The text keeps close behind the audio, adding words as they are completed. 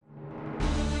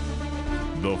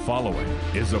The following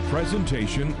is a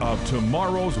presentation of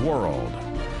Tomorrow's World.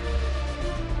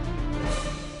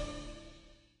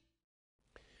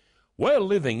 We're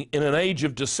living in an age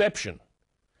of deception.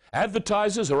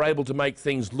 Advertisers are able to make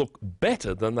things look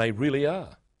better than they really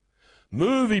are.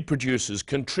 Movie producers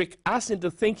can trick us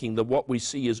into thinking that what we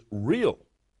see is real.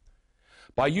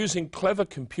 By using clever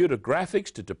computer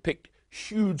graphics to depict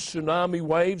huge tsunami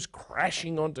waves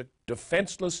crashing onto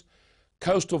defenseless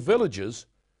coastal villages,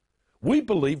 we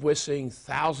believe we're seeing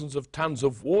thousands of tons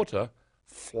of water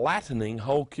flattening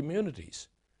whole communities.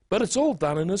 But it's all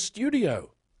done in a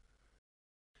studio.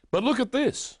 But look at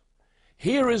this.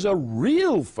 Here is a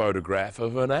real photograph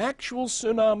of an actual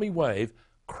tsunami wave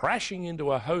crashing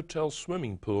into a hotel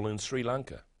swimming pool in Sri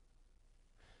Lanka.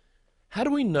 How do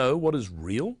we know what is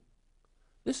real?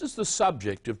 This is the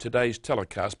subject of today's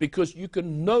telecast because you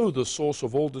can know the source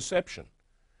of all deception.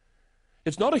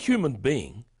 It's not a human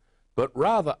being, but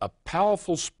rather a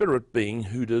powerful spirit being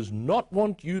who does not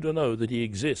want you to know that he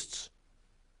exists.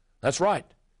 That's right.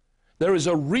 There is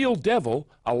a real devil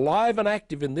alive and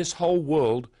active in this whole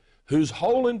world whose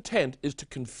whole intent is to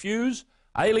confuse,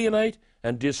 alienate,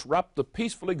 and disrupt the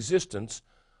peaceful existence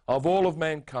of all of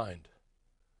mankind.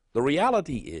 The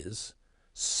reality is,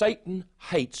 Satan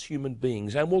hates human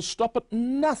beings and will stop at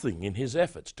nothing in his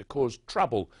efforts to cause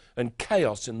trouble and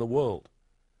chaos in the world.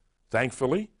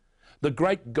 Thankfully, the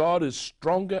great God is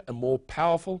stronger and more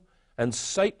powerful, and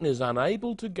Satan is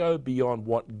unable to go beyond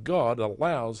what God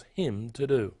allows him to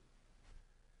do.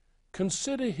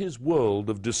 Consider his world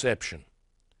of deception.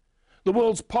 The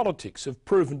world's politics have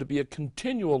proven to be a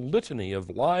continual litany of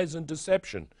lies and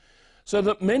deception, so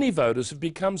that many voters have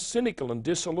become cynical and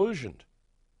disillusioned.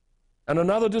 And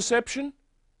another deception?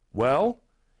 Well,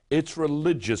 it's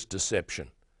religious deception.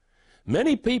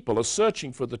 Many people are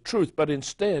searching for the truth, but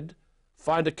instead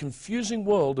find a confusing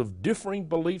world of differing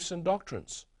beliefs and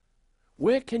doctrines.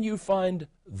 Where can you find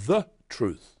the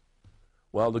truth?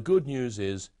 Well, the good news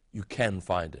is you can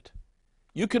find it.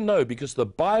 You can know because the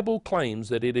Bible claims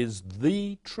that it is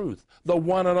the truth, the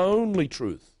one and only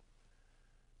truth.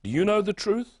 Do you know the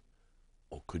truth,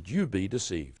 or could you be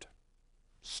deceived?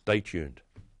 Stay tuned.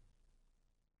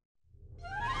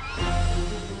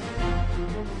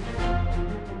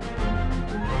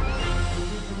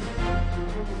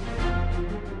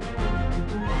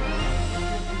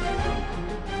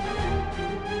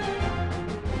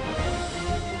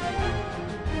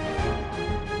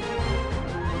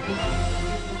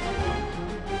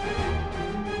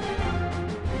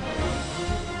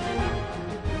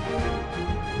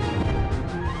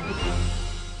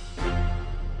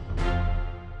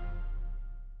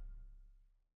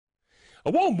 A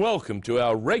warm welcome to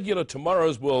our regular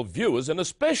Tomorrow's World viewers, and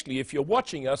especially if you're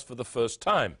watching us for the first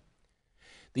time.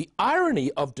 The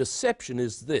irony of deception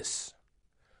is this.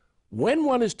 When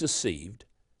one is deceived,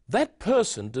 that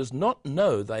person does not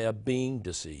know they are being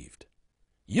deceived.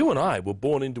 You and I were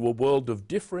born into a world of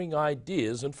differing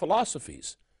ideas and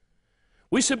philosophies.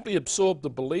 We simply absorb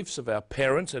the beliefs of our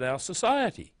parents and our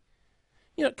society.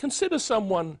 Consider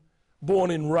someone born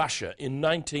in Russia in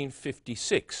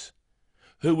 1956.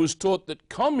 Who was taught that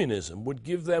communism would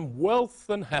give them wealth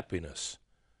and happiness.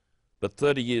 But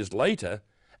 30 years later,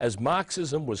 as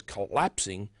Marxism was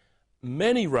collapsing,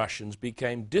 many Russians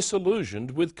became disillusioned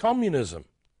with communism.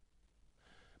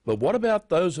 But what about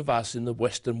those of us in the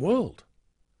Western world?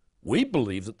 We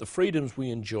believe that the freedoms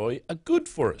we enjoy are good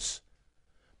for us.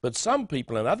 But some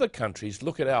people in other countries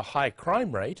look at our high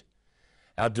crime rate,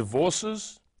 our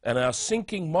divorces, and our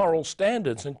sinking moral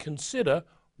standards and consider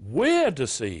we're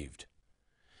deceived.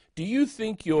 Do you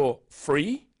think you're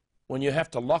free when you have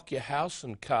to lock your house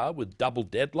and car with double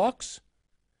deadlocks?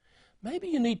 Maybe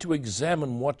you need to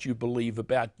examine what you believe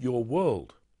about your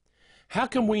world. How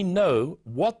can we know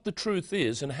what the truth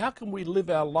is, and how can we live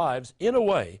our lives in a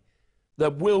way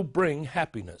that will bring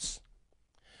happiness?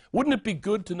 Wouldn't it be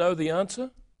good to know the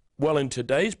answer? Well, in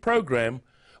today's program,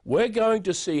 we're going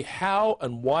to see how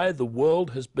and why the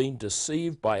world has been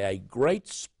deceived by a great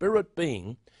spirit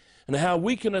being and how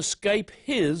we can escape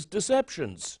his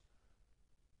deceptions.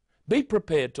 Be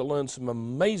prepared to learn some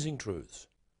amazing truths.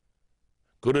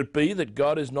 Could it be that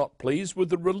God is not pleased with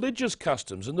the religious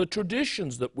customs and the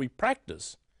traditions that we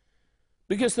practice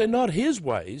because they're not his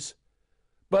ways,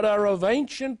 but are of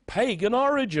ancient pagan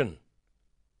origin?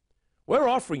 We're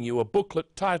offering you a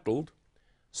booklet titled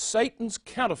Satan's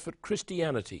Counterfeit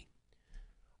Christianity.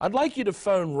 I'd like you to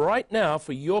phone right now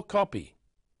for your copy.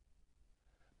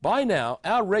 By now,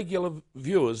 our regular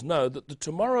viewers know that the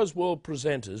Tomorrow's World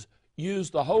presenters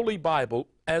use the Holy Bible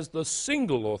as the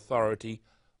single authority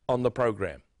on the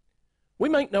program. We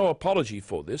make no apology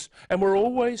for this, and we're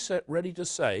always ready to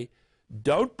say,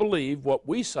 Don't believe what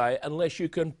we say unless you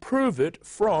can prove it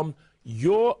from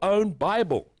your own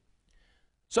Bible.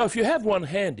 So if you have one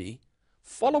handy,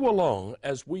 follow along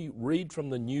as we read from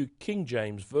the New King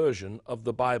James Version of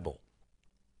the Bible.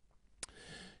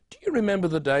 Do you remember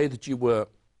the day that you were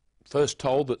first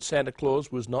told that Santa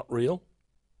Claus was not real?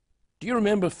 Do you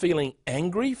remember feeling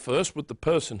angry first with the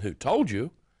person who told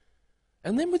you,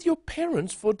 and then with your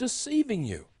parents for deceiving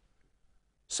you?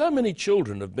 So many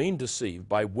children have been deceived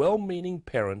by well-meaning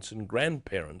parents and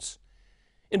grandparents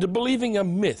into believing a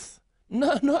myth.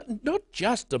 No, not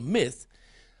just a myth,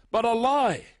 but a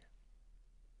lie.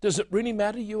 Does it really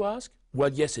matter, you ask?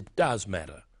 Well, yes, it does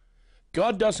matter.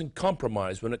 God doesn't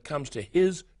compromise when it comes to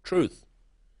His truth.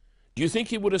 Do you think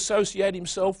He would associate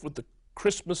Himself with the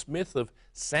Christmas myth of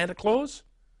Santa Claus?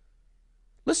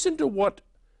 Listen to what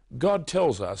God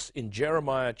tells us in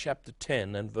Jeremiah chapter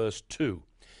 10 and verse 2.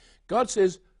 God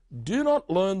says, "Do not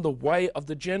learn the way of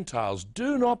the Gentiles.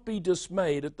 Do not be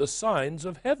dismayed at the signs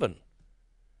of heaven.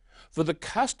 For the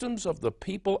customs of the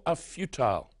people are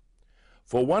futile.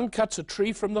 For one cuts a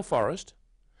tree from the forest,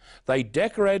 they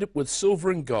decorate it with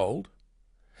silver and gold,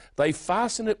 they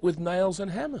fasten it with nails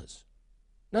and hammers."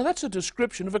 Now that's a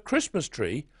description of a Christmas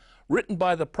tree written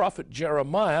by the prophet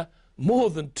Jeremiah more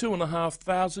than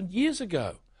 2,500 years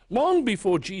ago, long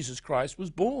before Jesus Christ was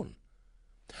born.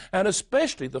 And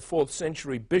especially the 4th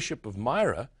century bishop of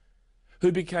Myra,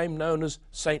 who became known as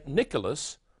St.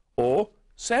 Nicholas or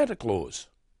Santa Claus.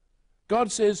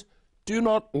 God says, do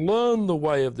not learn the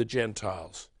way of the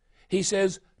Gentiles. He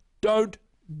says, don't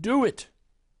do it.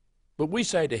 But we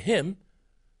say to Him,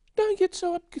 don't get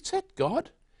so upset,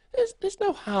 God. There's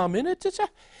no harm in it.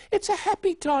 It's a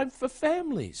happy time for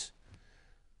families.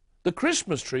 The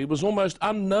Christmas tree was almost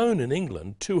unknown in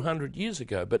England 200 years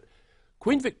ago, but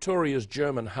Queen Victoria's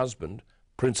German husband,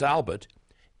 Prince Albert,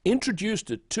 introduced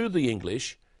it to the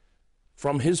English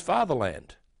from his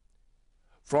fatherland.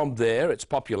 From there, its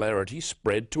popularity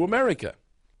spread to America.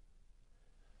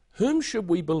 Whom should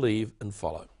we believe and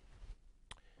follow?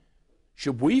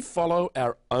 Should we follow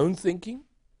our own thinking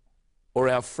or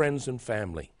our friends and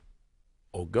family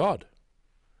or God?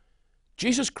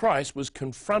 Jesus Christ was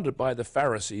confronted by the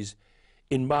Pharisees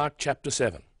in Mark chapter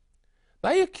 7.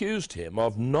 They accused Him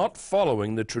of not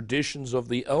following the traditions of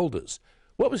the elders.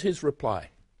 What was His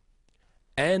reply?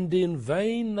 "And in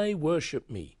vain they worship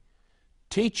me,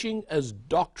 teaching as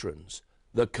doctrines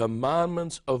the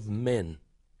commandments of men.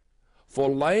 For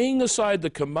laying aside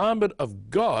the commandment of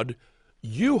God,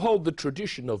 you hold the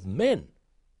tradition of men."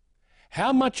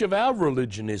 How much of our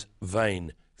religion is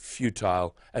vain,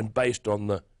 futile, and based on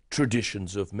the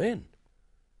traditions of men?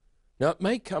 Now, it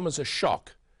may come as a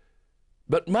shock,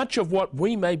 but much of what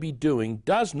we may be doing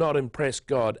does not impress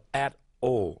God at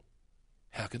all.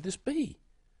 How could this be?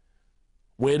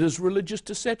 Where does religious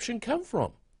deception come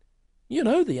from? You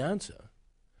know the answer.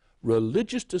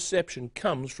 Religious deception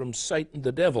comes from Satan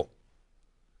the devil.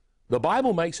 The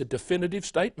Bible makes a definitive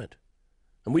statement,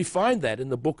 and we find that in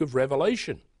the book of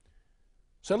Revelation.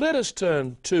 So let us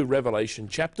turn to Revelation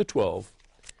chapter 12,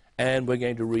 and we're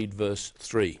going to read verse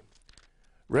 3.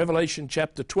 Revelation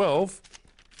chapter 12,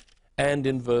 and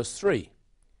in verse 3.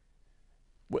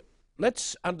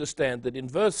 Let's understand that in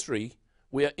verse 3,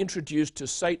 we are introduced to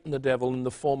Satan the devil in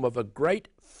the form of a great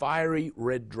fiery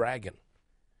red dragon.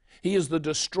 He is the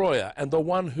destroyer and the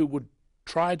one who would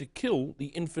try to kill the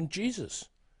infant Jesus.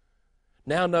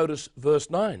 Now notice verse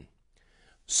 9.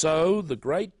 So the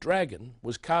great dragon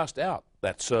was cast out,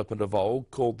 that serpent of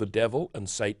old called the devil and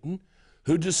Satan,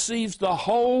 who deceives the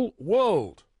whole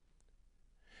world.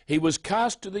 He was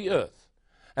cast to the earth,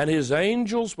 and his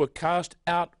angels were cast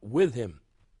out with him.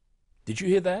 Did you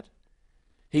hear that?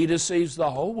 He deceives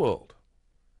the whole world.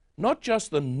 Not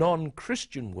just the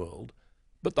non-Christian world,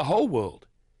 but the whole world,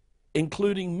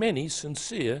 including many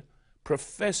sincere,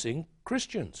 professing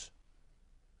Christians.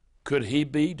 Could he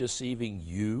be deceiving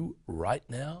you right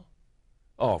now?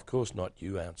 Oh, of course not,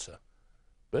 you answer.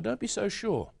 But don't be so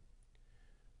sure.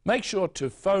 Make sure to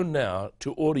phone now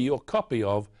to order your copy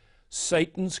of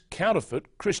Satan's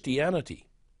Counterfeit Christianity.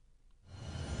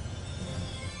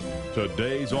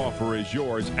 Today's offer is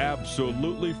yours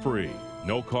absolutely free.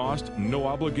 No cost, no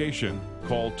obligation.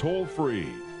 Call toll-free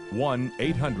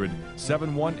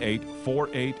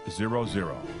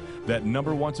 1-800-718-4800. That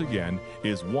number once again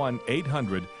is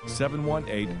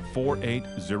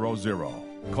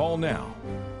 1-800-718-4800. Call now.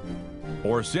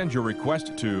 Or send your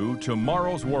request to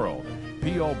Tomorrow's World,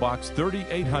 P.O. Box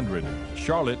 3800,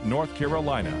 Charlotte, North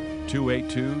Carolina,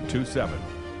 28227.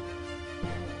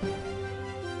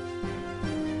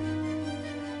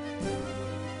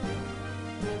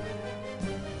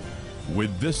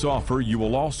 With this offer, you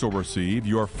will also receive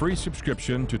your free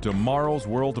subscription to Tomorrow's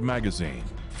World magazine,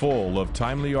 full of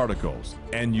timely articles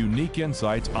and unique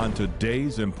insights on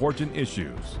today's important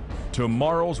issues.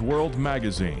 Tomorrow's World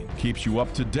magazine keeps you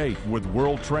up to date with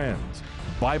world trends,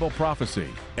 Bible prophecy,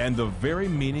 and the very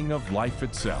meaning of life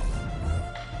itself.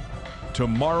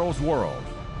 Tomorrow's World.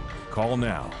 Call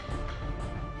now.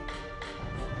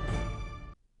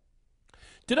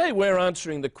 Today we're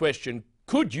answering the question,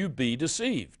 could you be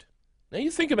deceived? Now you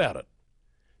think about it.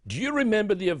 Do you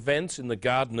remember the events in the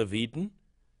Garden of Eden?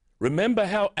 Remember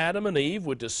how Adam and Eve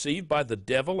were deceived by the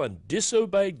devil and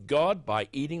disobeyed God by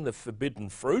eating the forbidden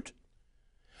fruit?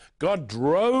 God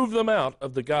drove them out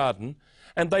of the garden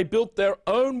and they built their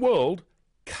own world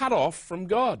cut off from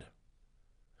God.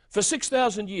 For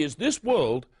 6,000 years, this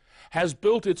world has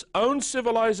built its own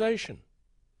civilization,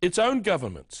 its own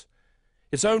governments,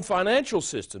 its own financial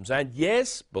systems, and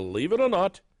yes, believe it or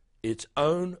not, its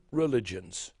own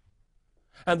religions.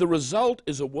 And the result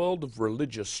is a world of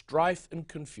religious strife and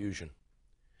confusion.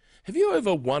 Have you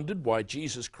ever wondered why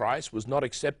Jesus Christ was not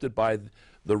accepted by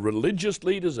the religious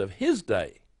leaders of his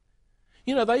day?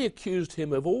 You know, they accused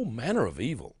him of all manner of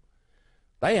evil.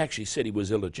 They actually said he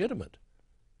was illegitimate.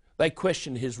 They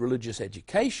questioned his religious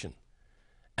education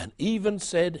and even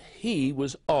said he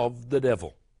was of the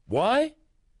devil. Why?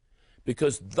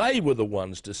 Because they were the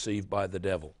ones deceived by the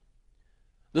devil.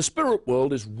 The spirit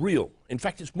world is real. In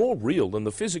fact, it's more real than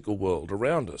the physical world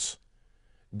around us.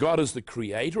 God is the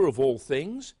creator of all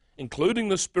things, including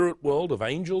the spirit world of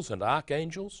angels and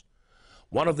archangels.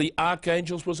 One of the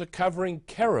archangels was a covering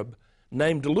cherub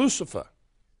named Lucifer.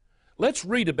 Let's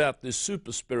read about this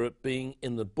super spirit being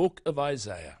in the book of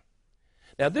Isaiah.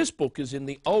 Now, this book is in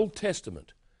the Old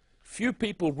Testament. Few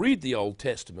people read the Old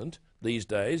Testament these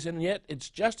days, and yet it's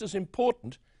just as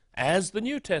important as the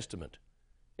New Testament.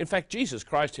 In fact, Jesus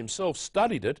Christ himself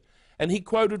studied it, and he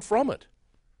quoted from it.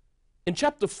 In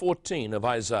chapter 14 of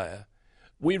Isaiah,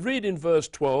 we read in verse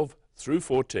 12 through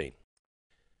 14,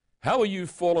 "How are you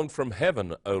fallen from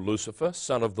heaven, O Lucifer,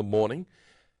 son of the morning?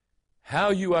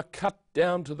 How you are cut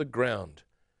down to the ground,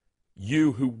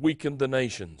 you who weakened the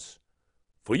nations.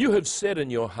 For you have said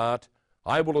in your heart,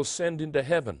 I will ascend into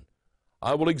heaven.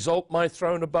 I will exalt my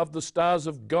throne above the stars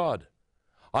of God.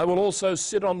 I will also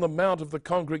sit on the mount of the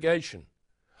congregation.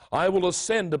 I will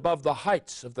ascend above the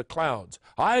heights of the clouds.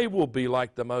 I will be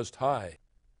like the Most High."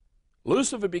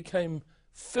 Lucifer became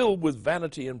filled with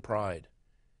vanity and pride.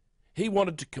 He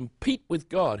wanted to compete with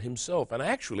God himself and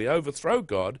actually overthrow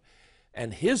God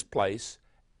and his place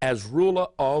as ruler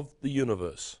of the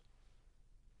universe.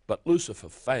 But Lucifer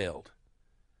failed,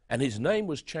 and his name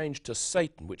was changed to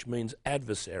Satan, which means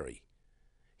adversary.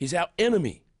 He's our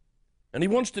enemy, and he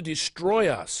wants to destroy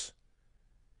us.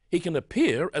 He can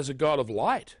appear as a God of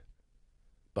light,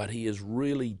 but he is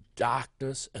really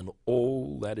darkness and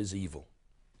all that is evil.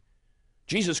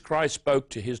 Jesus Christ spoke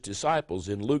to his disciples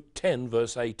in Luke 10,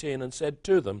 verse 18, and said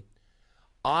to them,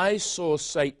 "I saw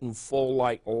Satan fall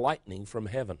like lightning from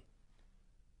heaven."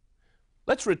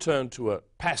 Let's return to a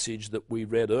passage that we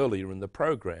read earlier in the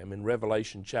program in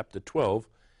Revelation chapter 12,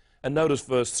 and notice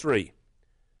verse 3.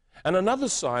 "And another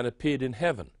sign appeared in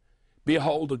heaven.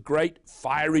 Behold, a great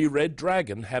fiery red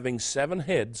dragon having 7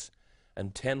 heads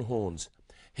and 10 horns.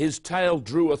 His tail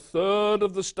drew 1/3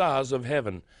 of the stars of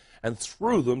heaven and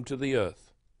threw them to the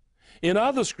earth." In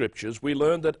other scriptures, we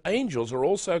learn that angels are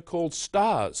also called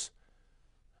stars.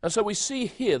 And so we see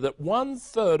here that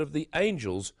 1/3 of the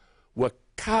angels were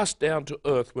cast down to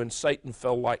earth when Satan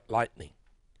fell like lightning.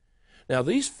 Now,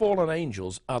 these fallen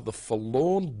angels are the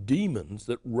forlorn demons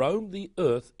that roam the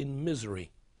earth in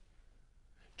misery.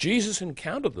 Jesus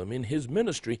encountered them in his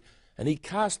ministry, and he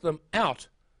cast them out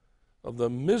of the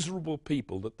miserable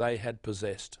people that they had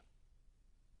possessed.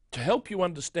 To help you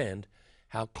understand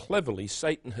how cleverly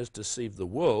Satan has deceived the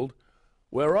world,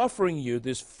 we're offering you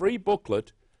this free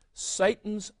booklet,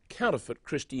 Satan's Counterfeit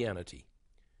Christianity.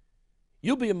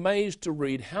 You'll be amazed to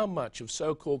read how much of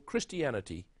so-called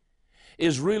Christianity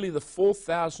is really the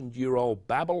 4,000-year-old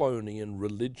Babylonian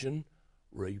religion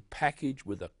repackaged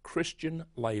with a Christian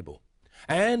label.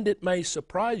 And it may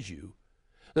surprise you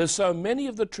that so many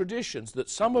of the traditions that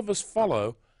some of us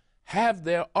follow have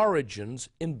their origins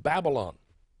in Babylon.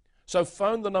 So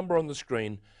phone the number on the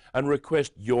screen and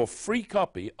request your free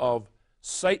copy of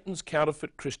Satan's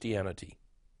Counterfeit Christianity.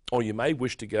 Or you may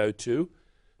wish to go to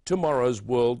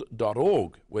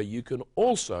tomorrowsworld.org, where you can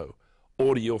also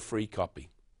order your free copy.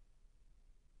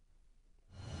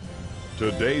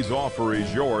 Today's offer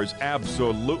is yours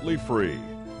absolutely free.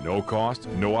 No cost,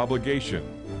 no obligation.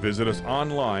 Visit us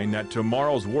online at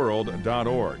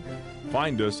tomorrowsworld.org.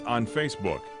 Find us on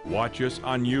Facebook. Watch us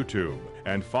on YouTube.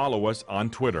 and follow us on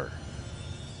Twitter.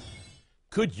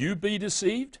 Could you be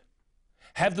deceived?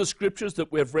 Have the scriptures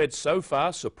that we've read so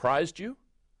far surprised you?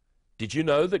 Did you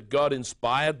know that God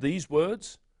inspired these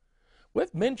words?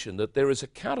 We've mentioned that there is a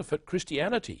counterfeit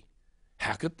Christianity.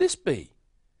 How could this be?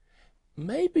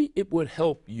 Maybe it would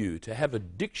help you to have a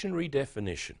dictionary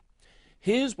definition.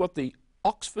 Here's what the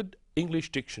Oxford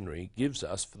English Dictionary gives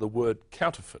us for the word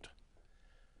counterfeit.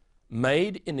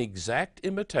 Made in exact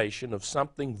imitation of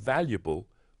something valuable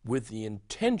with the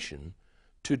intention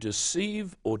to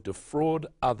deceive or defraud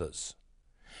others.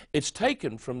 It's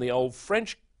taken from the old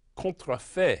French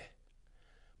contrefait,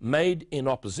 made in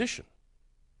opposition.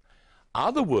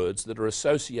 Other words that are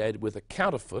associated with a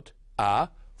counterfeit are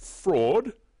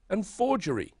fraud and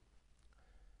forgery.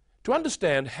 To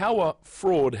understand how a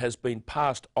fraud has been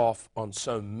passed off on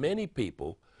so many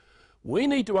people, we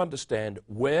need to understand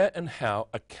where and how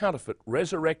a counterfeit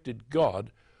resurrected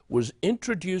God was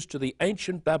introduced to the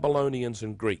ancient Babylonians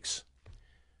and Greeks.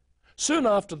 Soon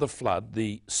after the flood,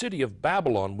 the city of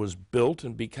Babylon was built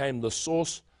and became the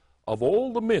source of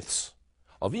all the myths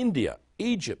of India,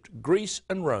 Egypt, Greece,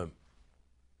 and Rome.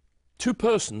 Two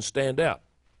persons stand out.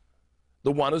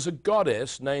 The one is a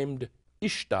goddess named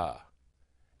Ishtar,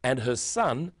 and her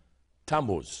son,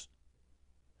 Tammuz.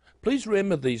 Please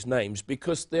remember these names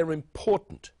because they're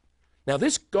important. Now,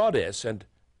 this goddess and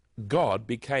god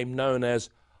became known as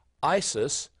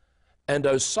Isis and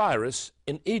Osiris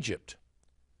in Egypt.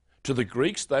 To the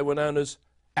Greeks, they were known as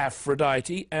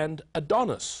Aphrodite and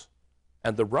Adonis,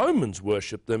 and the Romans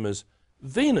worshipped them as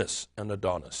Venus and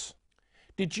Adonis.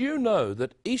 Did you know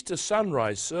that Easter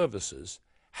sunrise services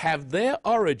have their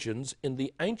origins in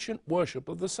the ancient worship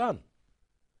of the sun?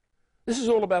 This is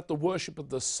all about the worship of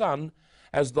the sun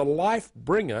as the life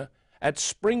bringer at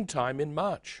springtime in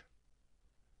March.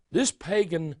 This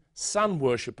pagan sun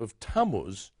worship of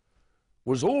Tammuz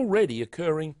was already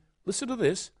occurring, listen to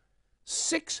this,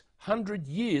 600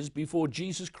 years before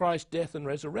Jesus Christ's death and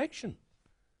resurrection.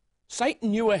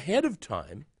 Satan knew ahead of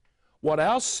time what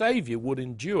our Savior would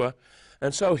endure,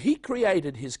 and so he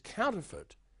created his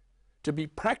counterfeit to be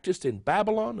practiced in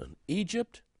Babylon and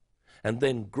Egypt, and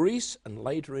then Greece, and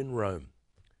later in Rome.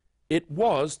 It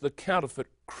was the counterfeit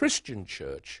Christian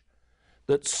church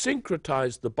that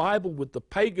syncretized the Bible with the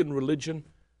pagan religion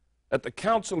at the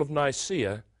Council of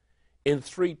Nicaea in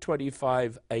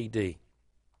 325 AD.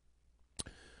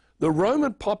 The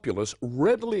Roman populace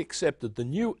readily accepted the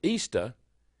new Easter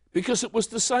because it was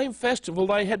the same festival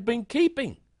they had been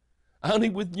keeping, only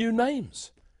with new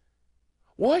names.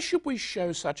 Why should we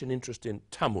show such an interest in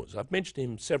Tammuz? I've mentioned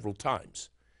him several times.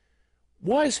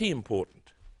 Why is he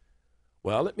important?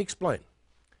 Well, let me explain.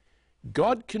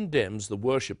 God condemns the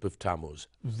worship of Tammuz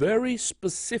very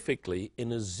specifically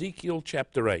in Ezekiel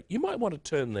chapter 8. You might want to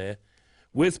turn there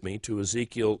with me to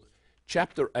Ezekiel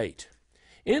chapter 8.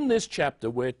 In this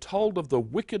chapter, we're told of the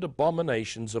wicked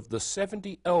abominations of the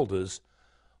 70 elders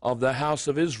of the house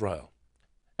of Israel.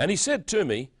 And he said to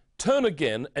me, "Turn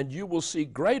again, and you will see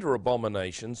greater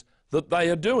abominations that they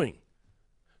are doing."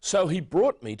 So he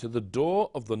brought me to the door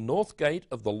of the north gate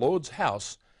of the Lord's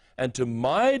house, and to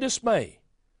my dismay,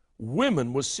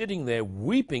 women were sitting there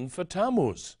weeping for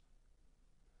Tammuz.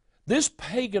 This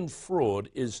pagan fraud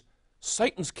is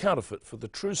Satan's counterfeit for the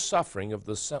true suffering of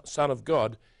the Son of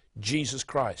God, Jesus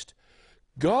Christ.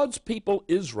 God's people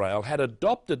Israel had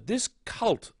adopted this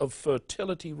cult of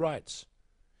fertility rites.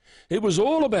 It was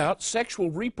all about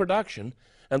sexual reproduction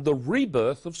and the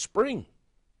rebirth of spring.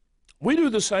 We do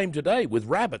the same today with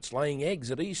rabbits laying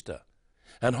eggs at Easter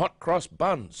and hot cross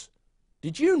buns.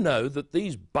 Did you know that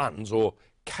these buns, or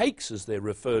cakes as they're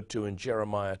referred to in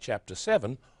Jeremiah chapter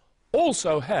 7,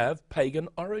 also have pagan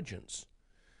origins?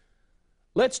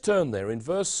 Let's turn there. In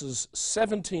verses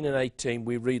 17 and 18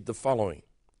 we read the following.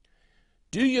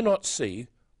 "Do you not see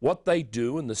what they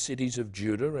do in the cities of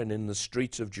Judah and in the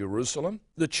streets of Jerusalem?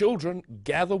 The children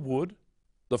gather wood,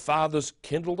 the fathers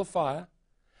kindle the fire,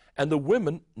 and the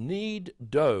women knead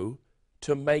dough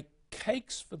to make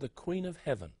cakes for the Queen of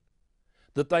Heaven,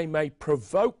 that they may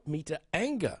provoke me to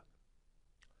anger."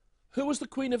 Who was the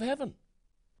Queen of Heaven?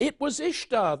 It was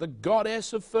Ishtar, the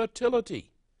goddess of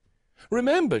fertility.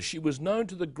 Remember, she was known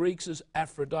to the Greeks as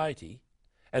Aphrodite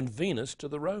and Venus to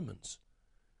the Romans.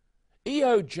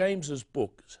 E.O. James's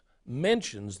book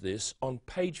mentions this on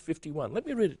page 51. Let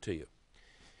me read it to you.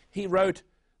 He wrote,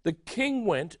 "The king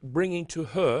went, bringing to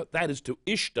her," that is to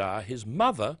Ishtar, his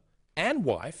mother and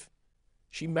wife,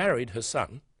 she married her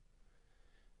son,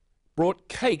 "brought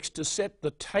cakes to set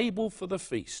the table for the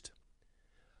feast.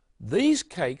 These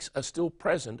cakes are still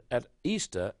present at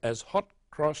Easter as hot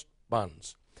crossed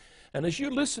buns." And as you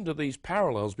listen to these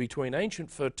parallels between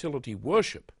ancient fertility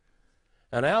worship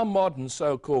And our modern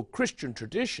so-called Christian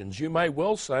traditions, you may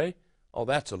well say, oh,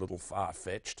 that's a little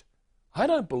far-fetched. I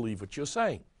don't believe what you're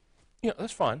saying. Yeah,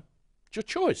 that's fine. It's your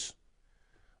choice.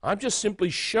 I'm just simply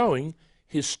showing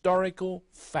historical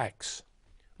facts.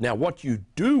 Now, what you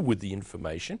do with the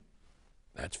information,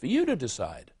 that's for you to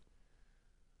decide.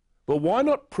 But why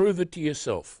not prove it to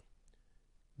yourself?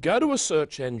 Go to a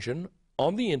search engine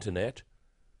on the internet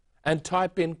and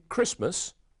type in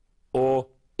Christmas or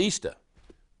Easter.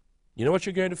 You know what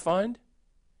you're going to find?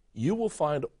 You will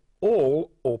find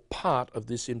all or part of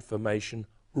this information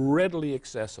readily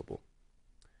accessible.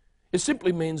 It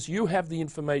simply means you have the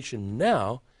information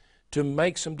now to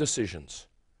make some decisions.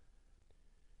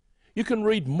 You can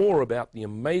read more about the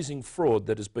amazing fraud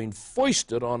that has been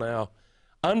foisted on our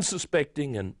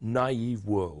unsuspecting and naive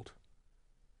world.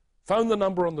 Phone the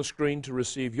number on the screen to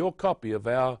receive your copy of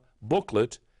our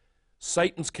booklet,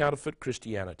 Satan's Counterfeit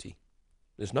Christianity.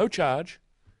 There's no charge,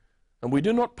 and we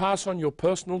do not pass on your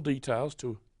personal details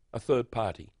to a third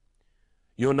party.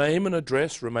 Your name and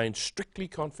address remain strictly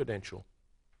confidential.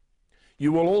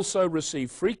 You will also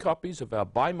receive free copies of our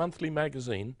bi-monthly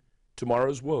magazine,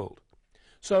 Tomorrow's World.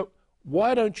 So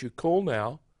why don't you call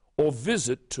now or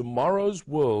visit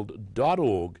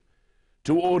tomorrowsworld.org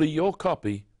to order your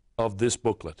copy of this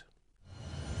booklet.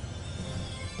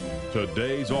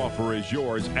 Today's offer is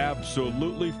yours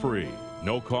absolutely free.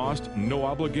 No cost, no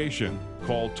obligation.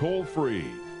 Call toll-free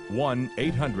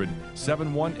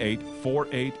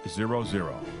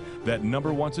 1-800-718-4800. That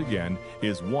number once again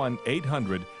is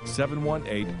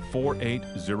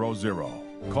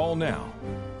 1-800-718-4800. Call now.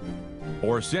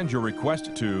 Or send your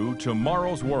request to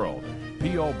Tomorrow's World,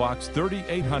 P.O. Box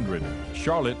 3800,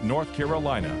 Charlotte, North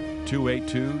Carolina,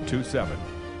 28227.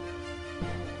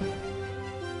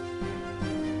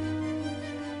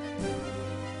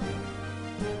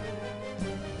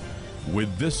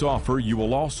 With this offer, you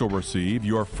will also receive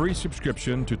your free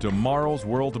subscription to Tomorrow's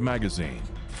World magazine,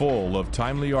 full of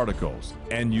timely articles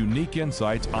and unique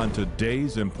insights on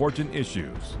today's important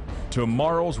issues.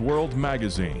 Tomorrow's World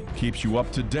magazine keeps you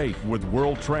up to date with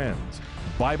world trends,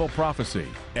 Bible prophecy,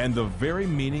 and the very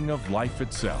meaning of life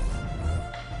itself.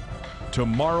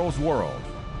 Tomorrow's World.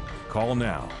 Call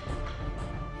now.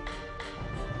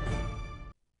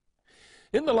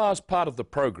 In the last part of the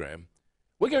program,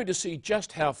 we're going to see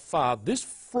just how far this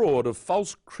fraud of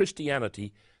false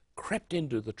Christianity crept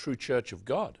into the true Church of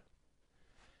God.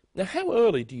 Now, how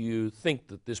early do you think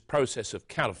that this process of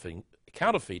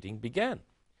counterfeiting began?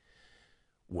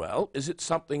 Well, is it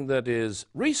something that is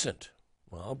recent?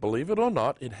 Well, believe it or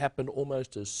not, it happened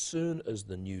almost as soon as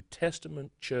the New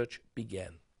Testament church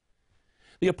began.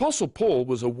 The Apostle Paul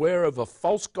was aware of a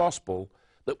false gospel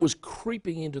that was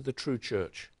creeping into the true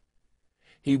church.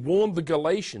 He warned the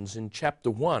Galatians in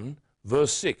chapter 1,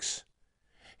 verse 6.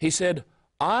 He said,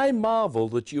 I marvel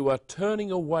that you are turning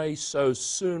away so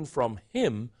soon from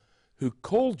him who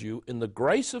called you in the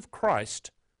grace of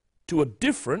Christ to a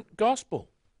different gospel.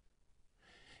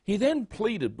 He then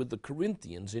pleaded with the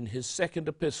Corinthians in his second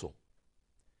epistle.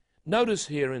 Notice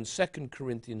here in 2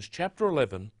 Corinthians chapter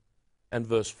 11 and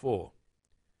verse 4.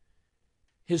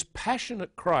 His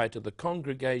passionate cry to the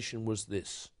congregation was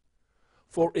this,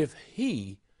 for if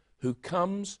he who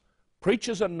comes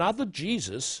preaches another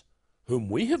Jesus whom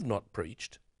we have not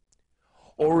preached,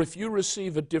 or if you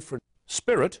receive a different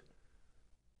spirit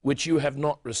which you have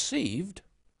not received,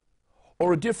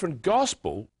 or a different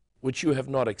gospel which you have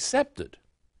not accepted,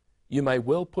 you may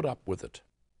well put up with it.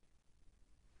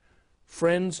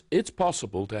 Friends, it's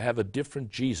possible to have a different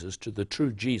Jesus to the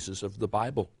true Jesus of the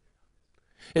Bible.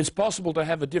 It's possible to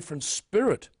have a different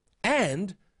spirit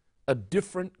and a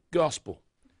different gospel.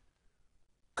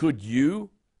 Could you,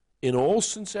 in all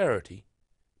sincerity,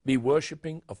 be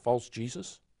worshiping a false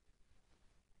Jesus?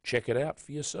 Check it out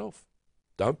for yourself.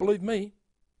 Don't believe me,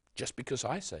 just because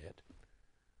I say it.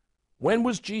 When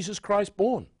was Jesus Christ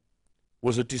born?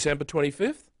 Was it December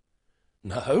 25th?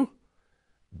 No.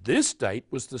 This date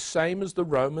was the same as the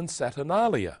Roman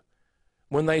Saturnalia,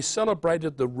 when they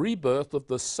celebrated the rebirth of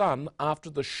the sun after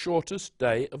the shortest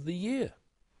day of the year.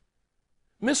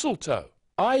 Mistletoe,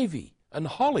 ivy, and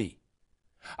holly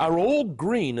are all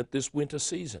green at this winter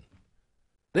season.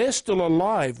 They're still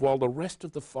alive while the rest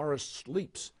of the forest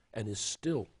sleeps and is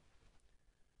still.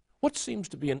 What seems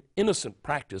to be an innocent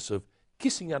practice of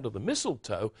kissing under the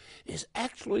mistletoe is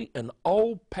actually an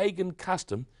old pagan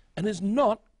custom and is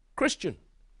not Christian.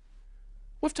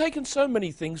 We've taken so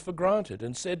many things for granted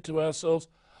and said to ourselves,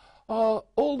 oh,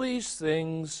 all these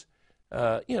things,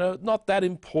 not that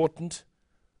important.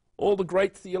 All the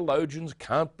great theologians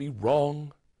can't be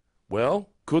wrong. Well,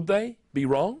 could they be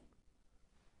wrong?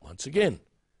 Once again,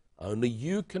 Only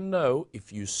you can know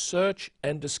if you search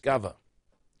and discover.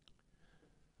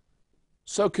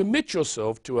 So commit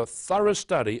yourself to a thorough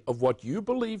study of what you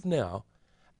believe now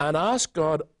and ask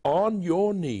God on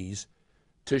your knees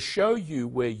to show you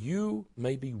where you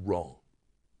may be wrong.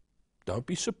 Don't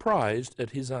be surprised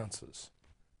at his answers.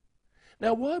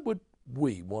 Now, why would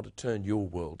we want to turn your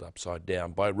world upside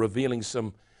down by revealing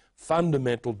some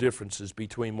fundamental differences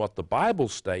between what the Bible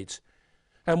states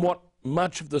and what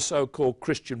much of the so-called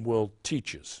Christian world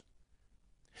teaches?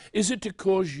 Is it to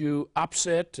cause you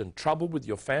upset and trouble with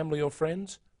your family or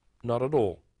friends? Not at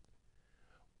all.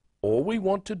 All we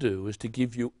want to do is to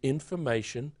give you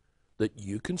information that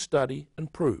you can study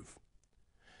and prove,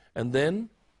 and then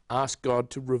ask God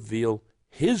to reveal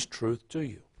his truth to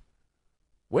you.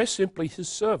 We're simply his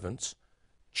servants,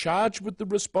 charged with the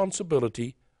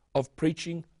responsibility of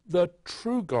preaching the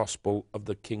true gospel of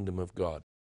the kingdom of God.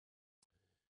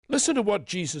 Listen to what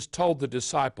Jesus told the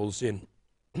disciples in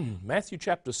Matthew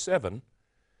chapter 7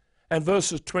 and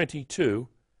verses 22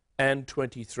 and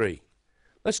 23.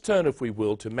 Let's turn, if we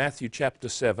will, to Matthew chapter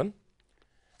 7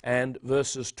 and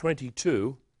verses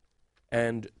 22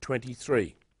 and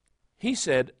 23. He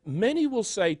said, "Many will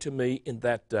say to me in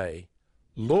that day,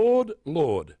 'Lord,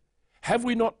 Lord, have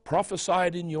we not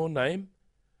prophesied in your name,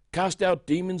 cast out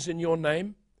demons in your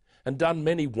name, and done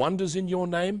many wonders in your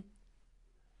name?'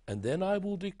 And then I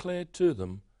will declare to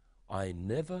them, 'I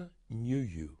never knew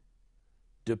you.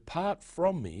 Depart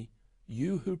from me,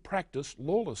 you who practice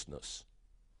lawlessness.'"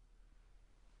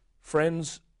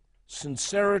 Friends,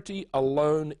 sincerity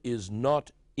alone is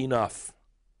not enough.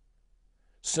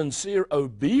 Sincere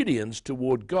obedience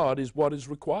toward God is what is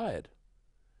required.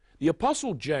 The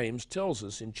Apostle James tells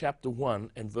us in chapter 1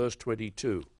 and verse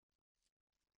 22.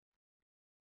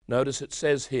 Notice it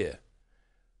says here,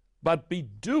 "But be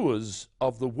doers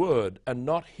of the word and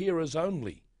not hearers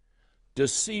only,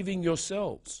 deceiving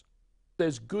yourselves."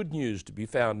 There's good news to be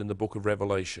found in the book of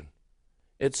Revelation.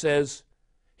 It says,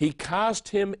 "He cast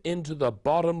him into the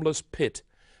bottomless pit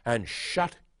and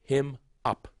shut him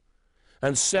up,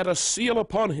 and set a seal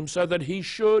upon him so that he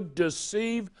should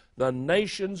deceive the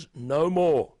nations no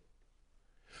more."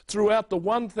 Throughout the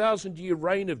 1,000-year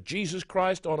reign of Jesus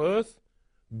Christ on earth,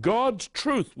 God's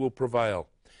truth will prevail,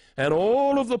 and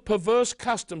all of the perverse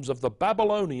customs of the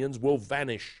Babylonians will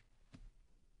vanish.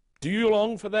 Do you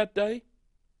long for that day?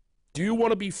 Do you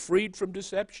want to be freed from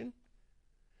deception?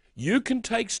 You can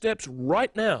take steps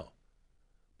right now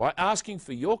by asking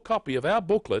for your copy of our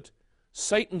booklet,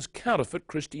 Satan's Counterfeit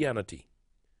Christianity.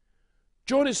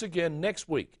 Join us again next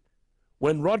week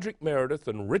when Roderick Meredith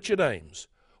and Richard Ames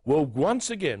will once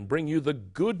again bring you the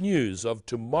good news of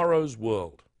tomorrow's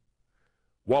world.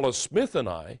 Wallace Smith and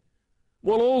I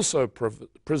will also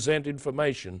present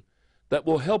information that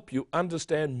will help you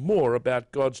understand more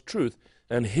about God's truth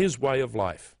and his way of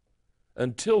life.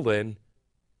 Until then,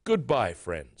 goodbye,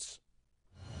 friends.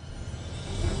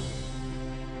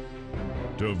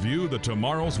 To view the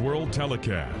Tomorrow's World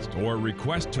telecast or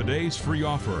request today's free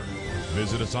offer,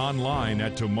 visit us online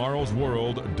at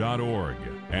tomorrowsworld.org.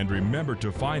 And remember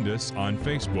to find us on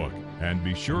Facebook and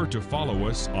be sure to follow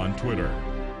us on Twitter.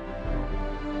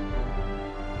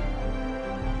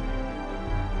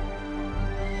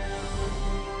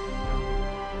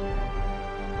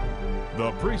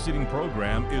 The preceding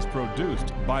program is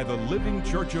produced by the Living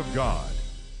Church of God.